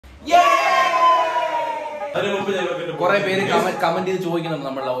കുറെ പേര് കമന്റ് ചെയ്ത് ചോദിക്കുന്നുണ്ട്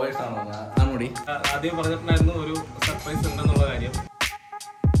നമ്മൾ ലവേഴ്സ് ആണോ ആണോടി. ആദ്യം പറഞ്ഞിട്ടുണ്ടായിരുന്നു ഒരു സർപ്രൈസ് ഉണ്ടെന്നുള്ള കാര്യം.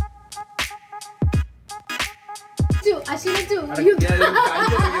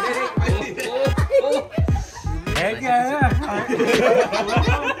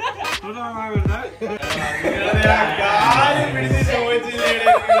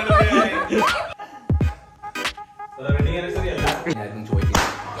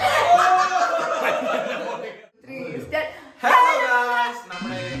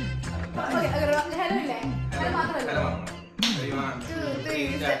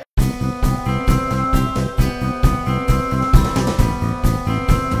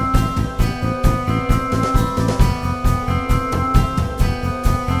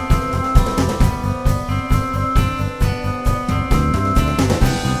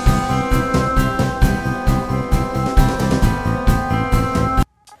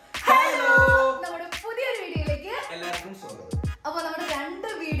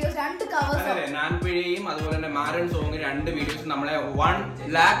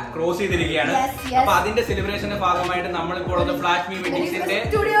 ക്രോസ് ചെയ്തിരിക്കുകയാണ്. അപ്പൊ അതിന്റെ സെലിബ്രേഷന്റെ ഭാഗമായിട്ട് നമ്മളിപ്പോൾ ഫ്ലാഷ് മീ വെഡിങ്സിന്റെ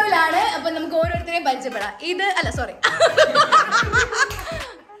സ്റ്റുഡിയോയിലാണ്. അപ്പൊ നമുക്ക് ഓരോരുത്തരെയും പരിചയപ്പെടാം. ഇത് അല്ല sorry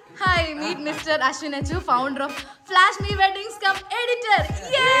hi meet mister Ashwin Achu, founder of Flashmeweddings come editor.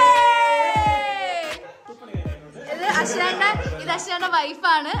 ഇത് അശ്വിന്റെ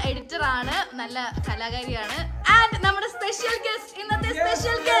വൈഫാണ്, എഡിറ്റർ ആണ്, നല്ല കലാകാരിയാണ്. ആൻഡ് നമ്മുടെ സ്പെഷ്യൽ ഗസ്റ്റ്, ഇന്നത്തെ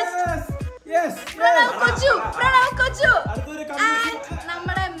സ്പെഷ്യൽ ഗസ്റ്റ് പ്രണവ് കൊച്ചു.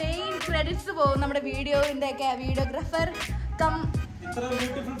 നമ്മുടെ മെയിൻ ക്രെഡിറ്റ്സ് പോകും നമ്മുടെ വീഡിയോന്റെ ഒക്കെ വീഡിയോഗ്രാഫർ കം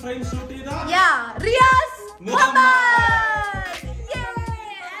റിയാസ്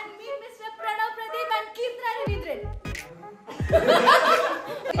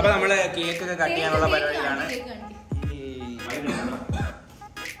അപ്പൊ നമ്മള് കേക്ക് ഒക്കെ കട്ട് ചെയ്യാനുള്ള പരിപാടിയാണ്.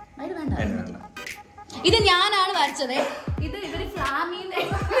 ഇത് ഞാനാണ് വരച്ചത്. ഇത് ഇവര് ഫ്ലാമിന്റെ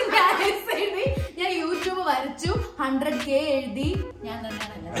ഞാൻ യൂട്യൂബ് വരച്ചു, 100K എഴുതി ഞാൻ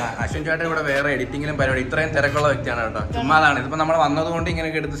തന്നെയാണ്. അശ്വിൻ ചേട്ടൻ ഇവിടെ വേറെ എഡിറ്റിംഗിലും പരിപാടി, ഇത്രയും തിരക്കുള്ള വ്യക്തിയാണ് കേട്ടോ. ചുമ്മാതാണ് ഇതിപ്പോ നമ്മൾ വന്നത് കൊണ്ട്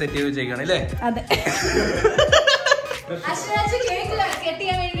ഇങ്ങനെയൊക്കെ എടുത്ത് സെറ്റ് ചെയ്ത് വെച്ചേക്കാണ് അല്ലേ? അതെ.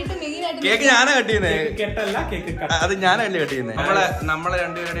 കേക്ക് ഞാനാ കട്ട് ചെയ്യുന്നത്, അത് ഞാനല്ലേ കട്ട് ചെയ്യുന്നത്. നമ്മളെ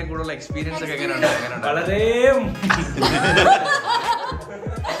രണ്ടുപേരുടെയും കൂടുതൽ എക്സ്പീരിയൻസ് ഒക്കെ എങ്ങനെയുണ്ട്? വളരെ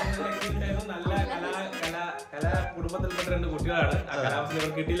കുടുംബത്തിൽപ്പെട്ട രണ്ട് കുട്ടികളാണ്. ആ കലാവസ്ഥ ഇവർ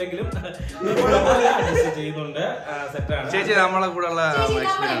കിട്ടിയില്ലെങ്കിലും ചെയ്യുന്നുണ്ട്. സെറ്റാണ് ചേച്ചി നമ്മളെ കൂടെ ഉള്ള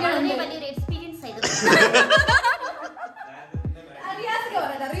എക്സ്പീരിയൻസ്.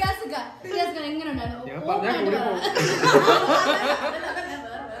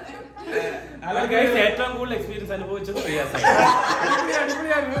 ഏറ്റവും കൂടുതൽ എക്സ്പീരിയൻസ് അനുഭവിച്ചത് റിയാസാണ്.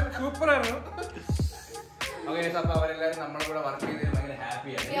 സൂപ്പറായിരുന്നു. അപ്പൊ അവരെല്ലാരും നമ്മളെ കൂടെ വർക്ക് ചെയ്ത് ഭയങ്കര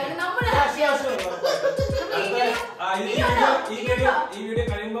ഹാപ്പിയാണ്. ഈ വീഡിയോ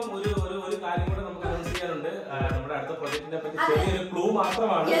കഴിയുമ്പോൾ ഒരു കാര്യം കൂടെ നമുക്ക് അനൗൺസ് ചെയ്യാനുണ്ട്. നമ്മുടെ അടുത്ത പ്രൊജക്ടിനെ പറ്റി ചെറിയൊരു ക്ലൂ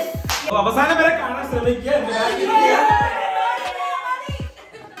മാത്രമാണ്. അവസാനം വരെ കാണാൻ ശ്രമിക്കുക.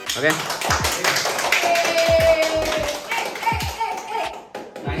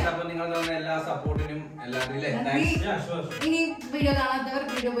 അപ്പൊ നിങ്ങൾ തന്ന എല്ലാ സപ്പോർട്ടിനും എല്ലാവരും ഇനി വീഡിയോ കാണാത്തവർ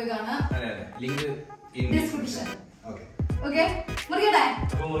വീഡിയോ പോയി കാണാം. Link description. ഓക്കേ മുറിയട്ടെ.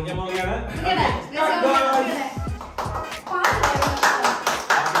 അപ്പോൾ മുറിക്കാൻ പോവുകയാണ്.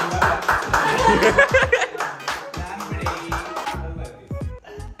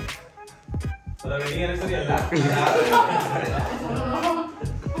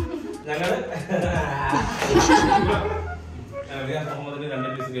 ഞങ്ങള് 2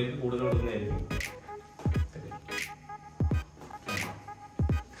 പീസ് കേക്ക് കൂടുതൽ കൊടുക്കുന്നതായിരിക്കും.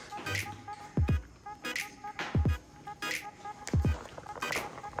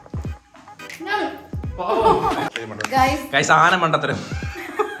 സാധനം മണ്ടത്തരം.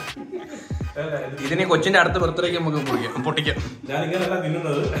 ഇതിന് കൊച്ചിന്റെ അടുത്ത ബർത്ത്ഡേക്ക് നമുക്ക് പൊട്ടിക്കാം.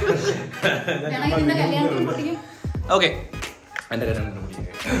 ഓക്കെ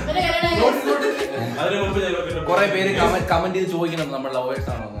കുറെ പേര് കമന്റ് ചെയ്ത് ചോദിക്കുന്നുണ്ട് നമ്മൾ ലവേഴ്സ്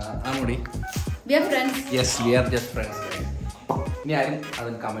ആണോ ആണോടി. Yes we are just friends. ഇനി ആരും അത്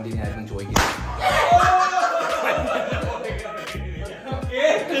കമന്റ് ചെയ്ത് ആരും ചോദിക്കില്ല.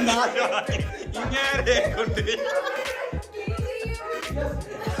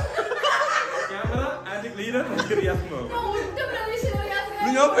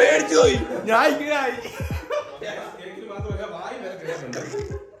 ഞാൻ പേടിച്ചു പോയി. ഞാൻ ഇങ്ങനായി.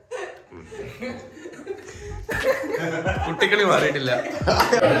 കുട്ടികളി മാറിയിട്ടില്ല.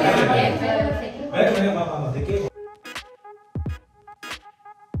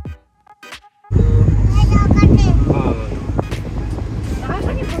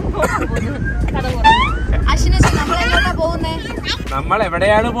 അശ്വിനേച്ചി നമ്മൾ എങ്ങോട്ടാ പോകുന്നേ? നമ്മൾ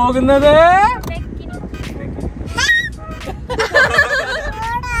എവിടെയാണ് പോകുന്നത്?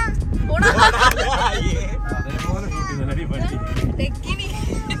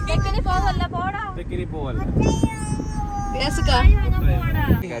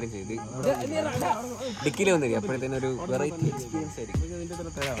 ഡിക്കില് വന്നിരിക്കും അപ്പോഴത്തേനും ഒരു വെറൈറ്റി എക്സ്പീരിയൻസ് ആയിരിക്കും.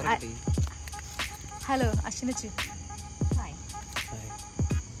 ഹലോ അശ്വിനേച്ചി.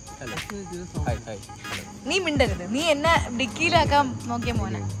 നീ മിണ്ടരുത്, നീ എന്നെ ഡിക്കിയിലാക്കാൻ നോക്കിയ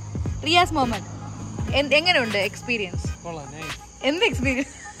മോനെ. റിയാസ് മുഹമ്മദ്, എങ്ങനെയുണ്ട് എക്സ്പീരിയൻസ്? എന്ത്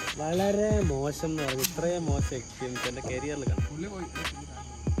എക്സ്പീരിയൻസ്? വളരെ മോശം എന്ന് പറഞ്ഞു. ഇത്രയും മോശം എക്സ്പീരിയൻസ് എന്റെ കരിയറിൽ കണ്ടു.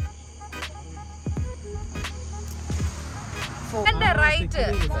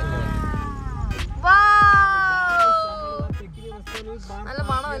 നല്ല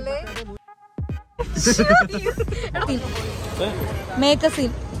മണമല്ലേ? Makeup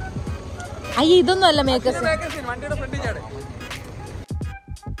scene. അയ്യ ഇതൊന്നും അല്ല മേക്കപ്പ് സീൻ. വണ്ടിയുടെ ഫ്രണ്ടിൽ ചാട്.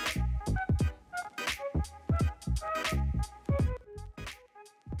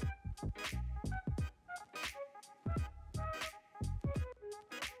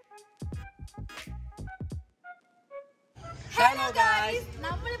 ഹലോ ഗൈസ്,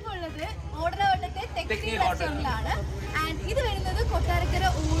 നമ്മളിപ്പോ ഉള്ളത് ഓടനവട്ടത്തെ തെക്കിനി റെസ്റ്റോറന്റിലാണ്. ആൻഡ് ഇത് വരുന്നത് കൊട്ടാരക്കര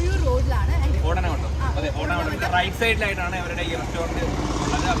ഓയൂർ റോഡിലാണ്. റൈറ്റ് സൈഡിലായിട്ടാണ് അവരുടെ ഈ റെസ്റ്റോറന്റ്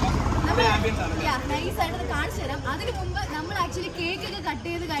ഉള്ളത്. നൈസ് ആയിട്ട് കാണിച്ചു തരാം. അതിന് മുമ്പ് നമ്മൾ ആക്ച്വലി കേക്ക് ഒക്കെ കട്ട്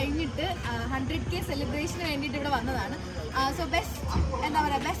ചെയ്ത് കഴിഞ്ഞിട്ട് 100K സെലിബ്രേഷന് വേണ്ടിയിട്ട് ഇവിടെ വന്നതാണ്. സോ ബെസ്റ്റ് എന്താ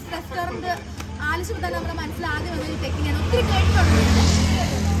പറയുക, ബെസ്റ്റ് റെസ്റ്റോറന്റ് ആലോചിച്ചപ്പോൾ തന്നെ നമ്മുടെ മനസ്സിലാദ്യം വന്നത് തെക്കിനിയാണ്. ഒത്തിരി കേട്ടിട്ടുണ്ട്,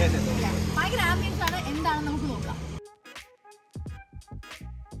 ഭയങ്കര ആംബിയൻസ് ആണ്. എന്താണെന്ന് നമുക്ക് നോക്കാം.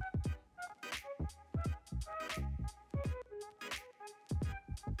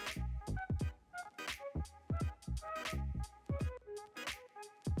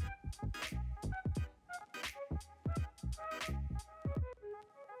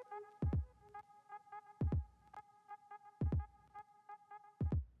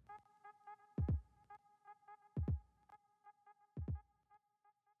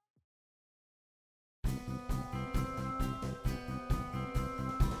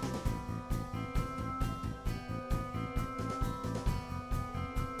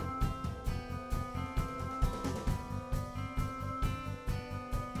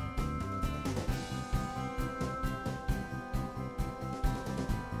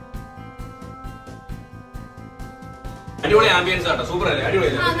 അടിപൊളി ആംബിയൻസ് ആട്ടോ, സൂപ്പർ അല്ലേ? അടിപൊളി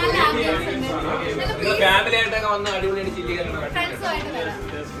ഫാമിലി ആയിട്ടൊക്കെ വന്ന് അടിപൊളിയായിട്ട് ചില്ലി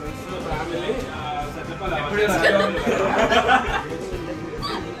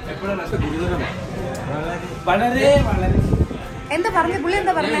വളരെ വളരെ എന്താ പറഞ്ഞ പുള്ളി?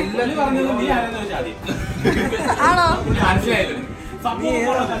 എന്താ പറഞ്ഞ? ആണോ?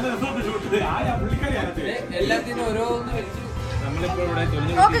 എല്ലാത്തിനും ഓരോന്ന് വെച്ച് നമ്മളിപ്പോ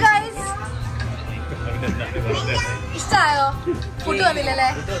ഇവിടെ ഇഷ്ടായോ? ഫുഡ് വന്നില്ലല്ലേ?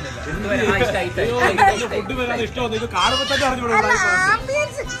 ഫുഡ് വരാൻ ഇഷ്ടമാണ്. ഇത് കാണുമ്പോ തന്നെ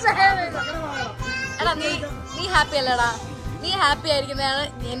എടാ നീ ഹാപ്പി അല്ലടാ? നീ ഹാപ്പി ആയിരിക്കുന്നതാണ്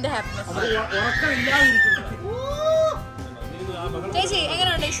എന്റെ ഹാപ്പിനെസ്. ചേച്ചി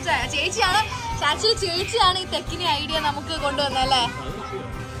എങ്ങനെയുണ്ട്? ഇഷ്ടമായ? ചേച്ചിയാണ് ആക്ച്വലി ചേച്ചിയാണ് ഈ തെക്കിനി ഐഡിയ നമുക്ക് കൊണ്ടുവന്നല്ലേ?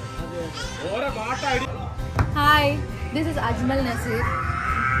 Hi, this is Ajmal Naseer.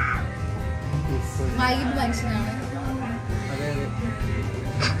 Vibe മനുഷ്യനാണ്.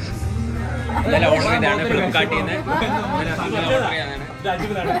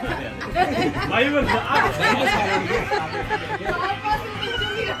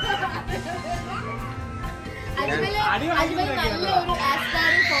 അജ്മൽ നല്ലൊരു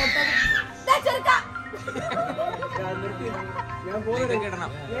ആസ്റ്റാറിംഗ് ഫോട്ടോ.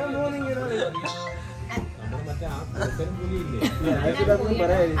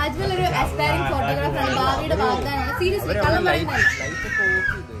 അജ്മൽ ഒരു ആസ്പയറിംഗ് ഫോട്ടോഗ്രാഫറാണ്. ഭാവിയുടെ വാഗ്ദാനമാണ്. സീരിയസ്ലി കള്ളം പറയുന്നത്.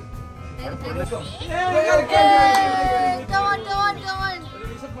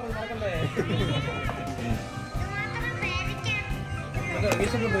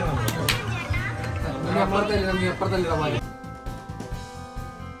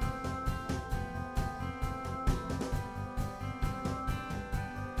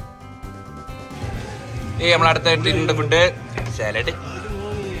 നമ്മളടുത്ത ഫുഡ് സാലഡ്.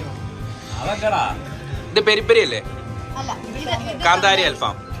 ഇത് പെരിപ്പരി അല്ലേ? കാന്താരി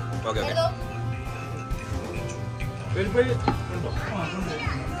അൽഫാം. Okay okay.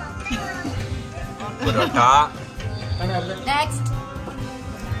 പൊറോട്ട.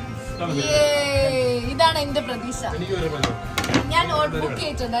 ഇതാണ് എന്റെ പ്രതീക്ഷ. ഞാൻ ബുക്ക്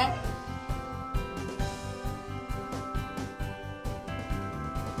ചെയ്തിട്ടുണ്ട്.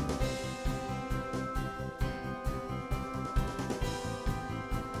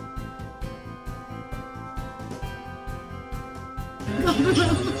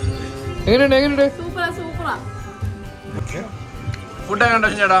 എങ്ങനെയുണ്ട് സൂപ്പറാ ഫുഡ് എങ്ങനെ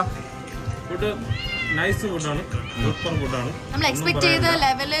ചേട്ടാ? ഫുഡ് നൈസ് ഫുഡാണ്, സൂപ്പർ ഫുഡാണ്. നമ്മൾ എക്സ്പെക്ട് ചെയ്ത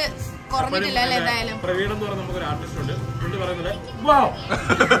ലെവല് കുറഞ്ഞിട്ടില്ല അല്ലേ? എന്തായാലും പ്രവീൺ എന്ന് പറഞ്ഞ നമുക്കൊരു ആർട്ടിസ്റ്റ് ഉണ്ട്. ഫുഡ് പറയുന്നത്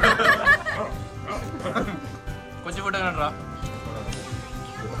കൊച്ചു ഫുഡ് എങ്ങനെ?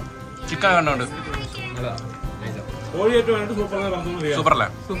 ചിക്കൻ കണ്ടോണ്ട് കോഴി ഏറ്റവും വേണ്ടിട്ട് സൂപ്പർ സൂപ്പർ അല്ലേ?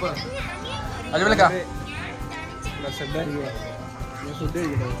 അടിപൊളിക്കാ.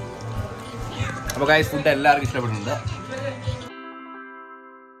 അപ്പൊ ഗൈസ് ഫുഡ് എല്ലാവർക്കും ഇഷ്ടപ്പെടുന്നുണ്ട്.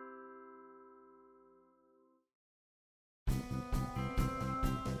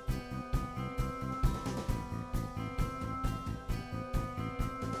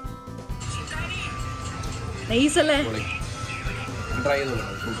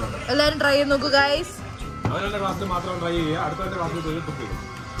 എല്ലാരും ട്രൈ ചെയ്ത് നോക്കൂ ഗൈസ്. അവരുടെ ക്ലാസ്സിൽ മാത്രം ട്രൈ ചെയ്യുക, അടുത്ത ക്ലാസ്സിൽ പോയി തുപ്പി.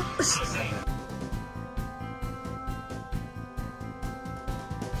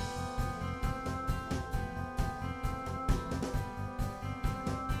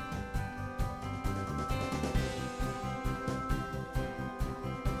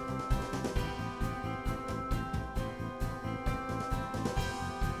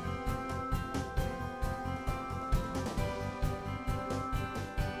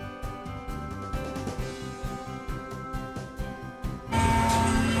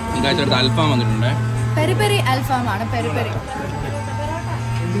 അൽഫാം വന്നിട്ടുണ്ട്. Peri peri അൽഫാമാണ്. Peri peri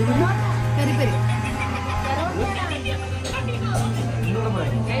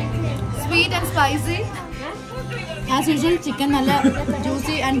sweet and spicy as usual. Chicken നല്ല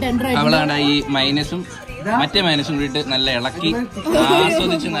ജ്യൂസി ആൻഡ് ടെൻഡർ ആയിട്ട്. അവളാണ് ഈ മൈനസും മറ്റേ മൈനസും കൂടിയിട്ട് നല്ല ഇളക്കി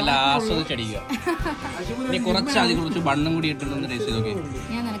ആസ്വദിച്ചടിക്കുക. ഇനി കുറച്ച് അതിൽ കുറച്ച് ബണ്ണും കൂടി ഇട്ടിട്ടൊന്ന് ടേസ്റ്റ് ചെയ്ത് നോക്കി.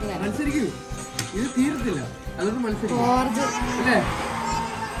 ഞാൻ നിനക്ക് തരാം.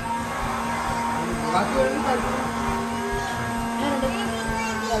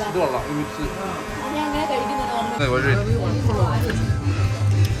 ഇത് കൊള്ളാം. ഈ മിക്സ്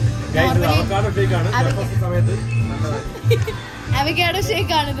അവക്കാഡോ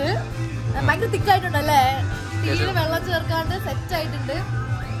ഷേക്ക് ആണിത്. ഭയങ്കര തിക്കായിട്ടുണ്ടല്ലേ? തീരെ വെള്ളം ചേർക്കാണ്ട് സെറ്റ് ആയിട്ടുണ്ട്.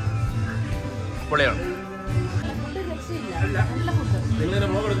 നിങ്ങളിങ്ങനെ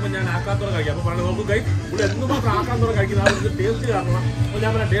വ്ളോഗ് എടുക്കുമ്പോൾ ഞാൻ ആക്കാത്തോടെ കഴിക്കാം. അപ്പൊ പറഞ്ഞു നോക്കൂ ഗൈസ്, ഇവിടെ എന്തുമാത്രം ആക്കാത്തോടെ കഴിക്കുന്ന ആൾക്ക് ടേസ്റ്റ് കാരണം. അപ്പൊ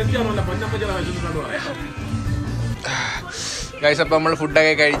ഞാൻ പറയാം ടേസ്റ്റ് ആണോ പൊന്നപ്പച്ചറ വെച്ചിട്ടുണ്ടെന്ന് പറയാം. ഗൈസ് അപ്പൊ നമ്മൾ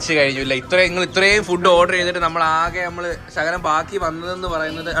ഫുഡൊക്കെ കഴിച്ച് കഴിഞ്ഞില്ല. ഇത്രയും ഫുഡ് ഓർഡർ ചെയ്തിട്ട് നമ്മൾ ആകെ ശകലം ബാക്കി വന്നതെന്ന്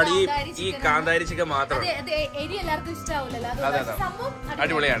പറയുന്നത് ഈ കാന്താരി ചിക്കൻ മാത്രമാണ്. അതെ അതെ,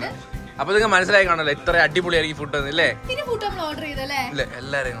 അടിപൊളിയാണ്. അപ്പൊ നിങ്ങൾക്ക് മനസ്സിലായി കാണല്ലോ ഇത്ര അടിപൊളിയായിരിക്കും ഫുഡ് അല്ലേ? ഇല്ല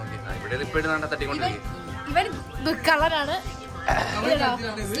എല്ലാരെയും നോക്കി ഇവിടെ ഇപ്പോഴും തട്ടിക്കൊണ്ടിരിക്കും. ഇവൻ കളറാണ്,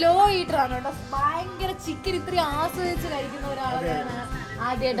 സ്ലോ ഈറ്റർ ആണ് കേട്ടോ. ഭയങ്കര ചിക്കൻ ഇത്രയും ആസ്വദിച്ച് കഴിക്കുന്ന ഒരാളാണ്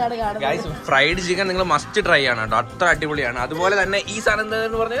ആദ്യമായിട്ടാണ് കാണുന്നത്. ഫ്രൈഡ് ചിക്കൻ നിങ്ങൾ മസ്റ്റ് ട്രൈ ആണ് കേട്ടോ, അത്ര അടിപൊളിയാണ്. അതുപോലെ തന്നെ ഈ സാധനം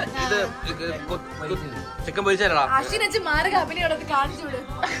എന്താന്ന് പറഞ്ഞാൽ ഇത് ചിക്കൻ പൊരിച്ചാലോ അശ്വിനച്ച് മാറുക അഭിനയോടൊക്കെ കാണിച്ചു വിടും.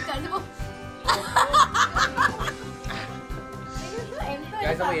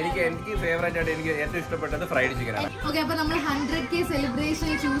 എനിക്ക് ഫേവറേറ്റ് ആയിട്ട് എനിക്ക് ഏറ്റവും ഇഷ്ടപ്പെട്ടത് ഫ്രൈഡ് ചിക്കൻ ആണ്. ഓക്കെ, അപ്പൊ നമ്മൾ 100K സെലിബ്രേഷൻ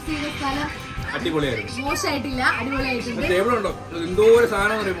ചൂസ് ചെയ്ത സ്ഥലം അടിപൊളിയായിരുന്നു. മോശമായിട്ടില്ല, അടിപൊളിയായിട്ടുണ്ട്. ടേബിൾ ഉണ്ടോ? എന്തോ ഒരു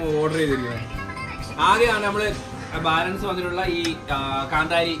സാധനം ഓർഡർ ചെയ്തിരിക്കുന്നത്. ആകെയാണ് നമ്മള് ബാലൻസ് വന്നിട്ടുള്ള ഈ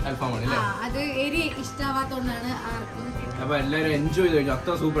കാന്താരി അൽഫാമാണ് അല്ലേ? അത് എരി ഇഷ്ടമാവാത്തോണ്ടാണ് ആർക്കും. അപ്പൊ എല്ലാവരും എൻജോയ് ചെയ്ത് കഴിഞ്ഞു.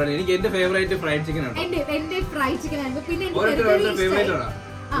 അത്ര സൂപ്പർ ആണ്. എനിക്ക് എന്റെ ഫേവറേറ്റ് ഫ്രൈഡ് ചിക്കൻ ആണ്. എന്റെ ഫ്രൈഡ് ചിക്കൻ ആയിരുന്നു. പിന്നെ ഫേവറേറ്റ് ആണ്.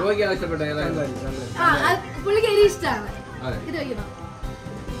 ഇഷ്ടപ്പെട്ട പുള്ളിക്ക് എരി ഇഷ്ടമാണ്. ഇത് കഴിക്കണോ?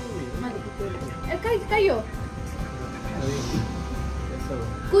 കഴിയോ?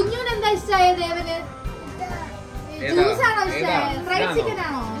 കുഞ്ഞുന് എന്താ ഇഷ്ടമായത്? ദേവന് ജ്യൂസാണോ ഇഷ്ടമായത്? ഫ്രൈഡ് ചിക്കൻ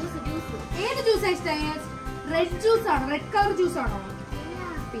ആണോ? ഏത് ജ്യൂസാ ഇഷ്ടമായത്? റെഡ് ജ്യൂസ് ആണോ? റെഡ് കളർ ജ്യൂസ് ആണോ?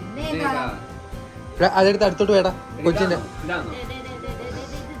 പിന്നെ അതെടുത്ത് അടുത്തോട്ട് വേടാ കൊച്ചിന്റെ.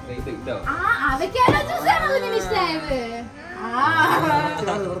 അവക്കാഡോ ജ്യൂസ് ആണോ കുഞ്ഞിന് ഇഷ്ടമായത്?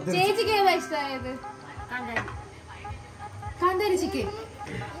 ചേച്ചിക്ക് ഏതാ ഇഷ്ടമായത്? കാന്താരി ചിക്കൻ.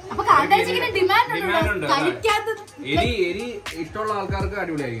 അപ്പൊ കാന്താരി ചിക്കന് ഡിമാൻഡ് ഉണ്ടോ? കഴിക്കാത്ത എരി ഇഷ്ടമുള്ള ആൾക്കാർക്ക്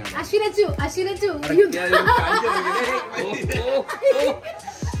അടിപൊളിയായിരിക്കും. അശ്വിനച്ചു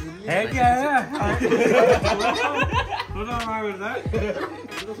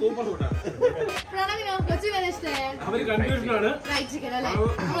പ്രണവിനോ? കൊച്ചിന് ഇഷ്ടമായി ഫ്രൈഡ് ചിക്കൻ അല്ലേ?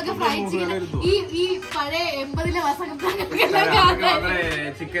 നമ്മളൊക്കെ ഫ്രൈഡ് ചിക്കൻ ഈ പഴയ 80ലെ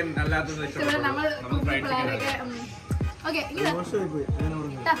ചിക്കൻ അല്ലാത്തത് നമ്മൾ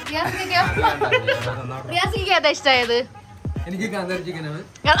റിയാസിക്ക് ഏതാ ഇഷ്ടമായത്? എനിക്ക് കാന്താരി ചിക്കനാണ്.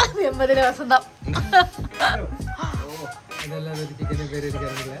 80ലെ വസന്തം.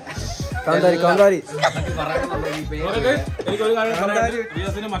 കാന്താരി എനിക്കൊരു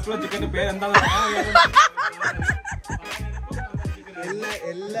കാര്യം മറ്റുള്ള ചിക്കന്റെ പേര് എന്താണെന്ന്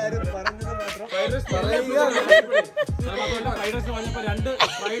എല്ലാരും പറഞ്ഞത് മാത്രം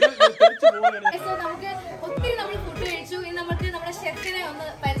നമുക്ക് ഒത്തിരി നമ്മൾ ഫുഡ് കഴിച്ചു. ഇനി നമുക്ക് നമ്മുടെ ഷെഫിനെ ഒന്ന്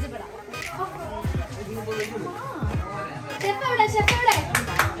പരിചയപ്പെടാം.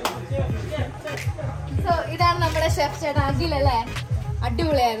 സോ ഇതാണ് നമ്മുടെ ഷെഫ് ചേട്ടൻ അഖിൽ അല്ലേ.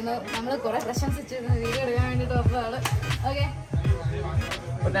 അടിപൊളിയായിരുന്നു. നമ്മൾ കുറെ പ്രശംസിച്ചിരുന്നു വീഡിയോ എടുക്കാൻ വേണ്ടിട്ട് വന്നതാണ്. ഓക്കെ,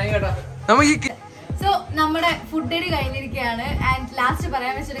 സോ നമ്മുടെ ഫുഡ് അടി കഴിഞ്ഞിരിക്കുകയാണ്. ആൻഡ് ലാസ്റ്റ്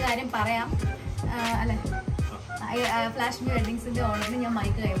പറയാൻ വെച്ചൊരു കാര്യം പറയാം അല്ലെ, ഫ്ലാഷ് മീ വെഡിങ്സിന്റെ ഓണറിന് ഞാൻ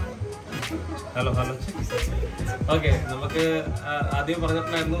മൈക്ക് കൈമാറും. ഹലോ ഓക്കെ, നമുക്ക് ആദ്യം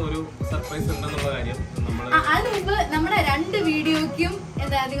പറഞ്ഞിട്ടുണ്ടായിരുന്നു ഒരു സർപ്രൈസ് ഉണ്ടെന്നുള്ള കാര്യം. അതിന് മുമ്പ് നമ്മുടെ 2 വീഡിയോയ്ക്കും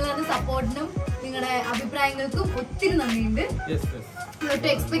എന്താ നിങ്ങളുടെ സപ്പോർട്ടിനും നിങ്ങളുടെ അഭിപ്രായങ്ങൾക്കും ഒത്തിരി നന്ദിയുണ്ട്. ഒട്ടും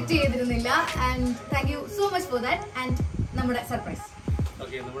എക്സ്പെക്ട് ചെയ്തിരുന്നില്ല. And thank you so much for that. And നമ്മുടെ സർപ്രൈസ്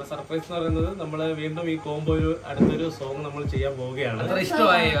നമ്മുടെ സർപ്രൈസ് എന്ന് പറയുന്നത് നമ്മള് വീണ്ടും ഈ കോംബോ അടുത്തൊരു സോങ് നമ്മൾ ചെയ്യാൻ പോവുകയാണ്.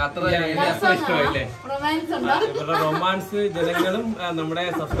 ഇവരുടെ റൊമാൻസ് ജനങ്ങളും നമ്മുടെ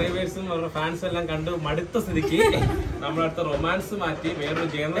സബ്സ്ക്രൈബേഴ്സും അവരുടെ ഫാൻസും എല്ലാം കണ്ട് മടുത്ത സ്ഥിതിക്ക് നമ്മളടുത്ത റൊമാൻസ് മാറ്റി വേറൊരു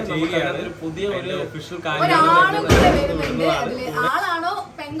ജേണൽ ചെയ്യുകയാണ്. പുതിയ ഒരു ഒഫീഷ്യൽ ആളാണോ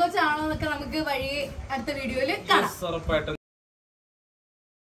പെങ്കൊച്ചാണോ എന്നൊക്കെ നമുക്ക് വഴി അടുത്ത വീഡിയോയില്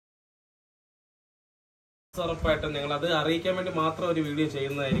ഉറപ്പായിട്ടും ഞങ്ങൾ അത് അറിയിക്കാൻ വേണ്ടി മാത്രം ഒരു വീഡിയോ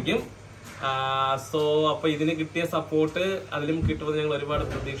ചെയ്യുന്നതായിരിക്കും. സോ അപ്പൊ ഇതിന് കിട്ടിയ സപ്പോർട്ട് അതിലും കിട്ടുമെന്ന് ഞങ്ങൾ ഒരുപാട്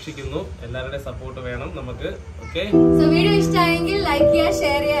പ്രതീക്ഷിക്കുന്നു. എല്ലാവരുടെയും സപ്പോർട്ട് വേണം നമുക്ക്. ഓക്കെ, സോ വീഡിയോ ഇഷ്ടമായെങ്കിൽ ലൈക്ക് ചെയ്യുക,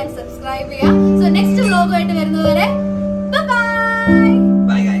 ഷെയർ ചെയ്യുക, സബ്സ്ക്രൈബ് ചെയ്യുക. സോ നെക്സ്റ്റ് വ്ലോഗുമായിട്ട് വരുന്നവരെ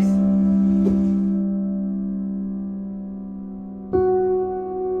ബൈ.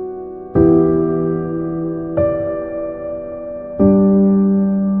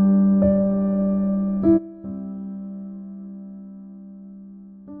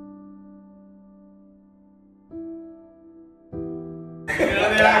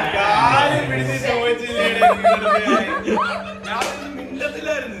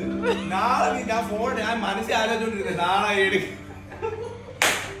 ഞാൻ ഫോൺ ഞാൻ മനസ്സിൽ ആലോചിച്ചോണ്ടിരുന്നത് നാളെ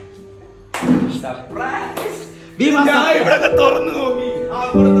ഇവിടെ തുറന്നു നോക്കി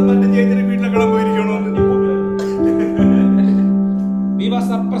അപ്പുറത്ത് മറ്റേ ചേച്ചിയുടെ വീട്ടിലൊക്കെ പോയിരിക്കണോ.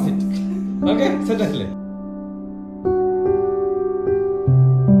 Okay, set ആക്കില്ലേ?